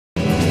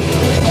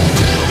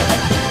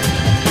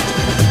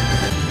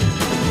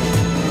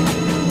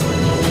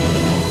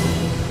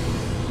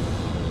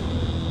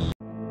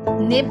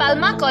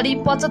नेपालमा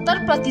करिब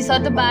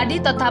 75% बाढी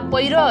तथा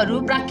पहिरोहरू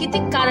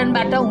प्राकृतिक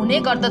कारणबाट हुने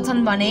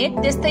गर्दछन् भने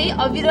त्यस्तै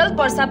अविरल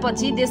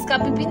वर्षापछि देशका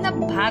विभिन्न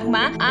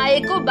भागमा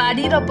आएको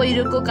बाढी र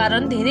पहिरोको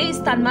कारण धेरै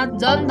स्थानमा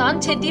जनधन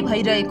क्षति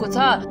भइरहेको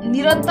छ।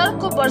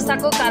 निरन्तरको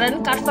वर्षाको कारण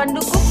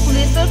काठमाडौँको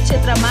कुलेश्वर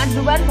क्षेत्रमा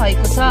डुबान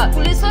भएको छ।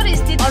 कुलेश्वर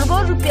स्थित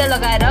अर्बौं रुपियाँ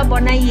लगाएर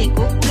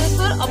बनाइएको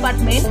Kuleshwar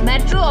apartment,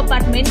 metro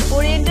apartment,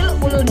 oriental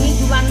colony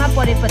डुबानमा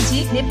परेपछि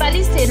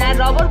नेपाली सेना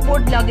रबर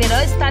बोट लगेर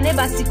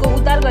स्थानीयवासीको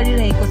उद्धार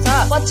गरिरहेको छ।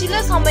 पछिल्लो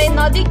समय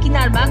नदी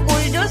किनारमा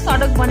कोरिडोर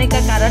सडक बनेका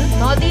कारण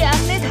नदी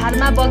आफ्नै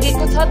धारमा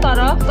बगेको छ,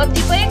 तर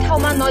कतिपय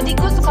ठाउँमा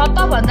नदीको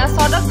सतहभन्दा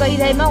सडक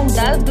गहिराइमा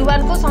हुँदा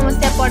डुबानको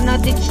समस्या पर्न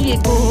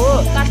देखिएको हो।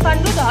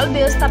 काठमाडौँ ढल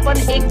व्यवस्थापन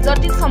एक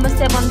जटिल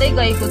समस्या बन्दै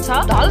गएको छ।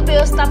 ढल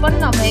व्यवस्थापन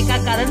नभएका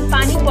कारण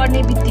पानी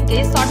पर्ने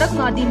बित्तिकै सडक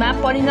नदीमा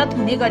परिणत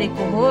हुने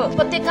गरेको हो।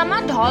 उपत्यकामा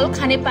ढल,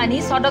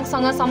 खानेपानी,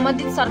 सडकसँग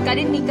सम्बन्धित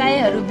सरकारी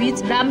निकायहरू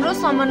बीच राम्रो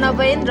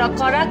समन्वयन र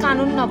कडा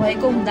कानून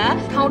नभएको हुँदा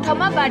ठाउँ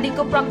ठाउँमा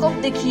बाढीको प्रकोप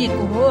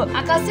देखिएको हो।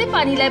 आकाशे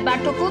पानीलाई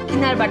बाटोको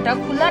किनारबाट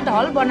खुल्ला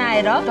ढल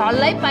बनाएर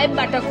ढललाई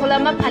पाइपबाट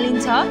खोलामा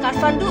फालिन्छ।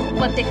 काठमाडौँ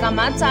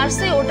उपत्यकामा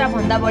 400 वटा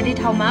भन्दा बढी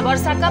ठाउँमा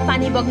वर्षाका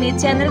पानी बग्ने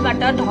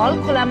च्यानलबाट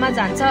ढल खोलामा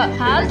जान्छ।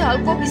 हाल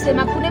ढलको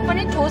विषयमा कुनै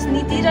पनि ठोस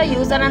नीति र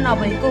योजना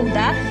नभएको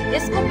हुँदा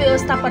यसको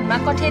व्यवस्थापनमा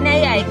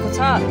कठिनाई आएको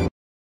छ।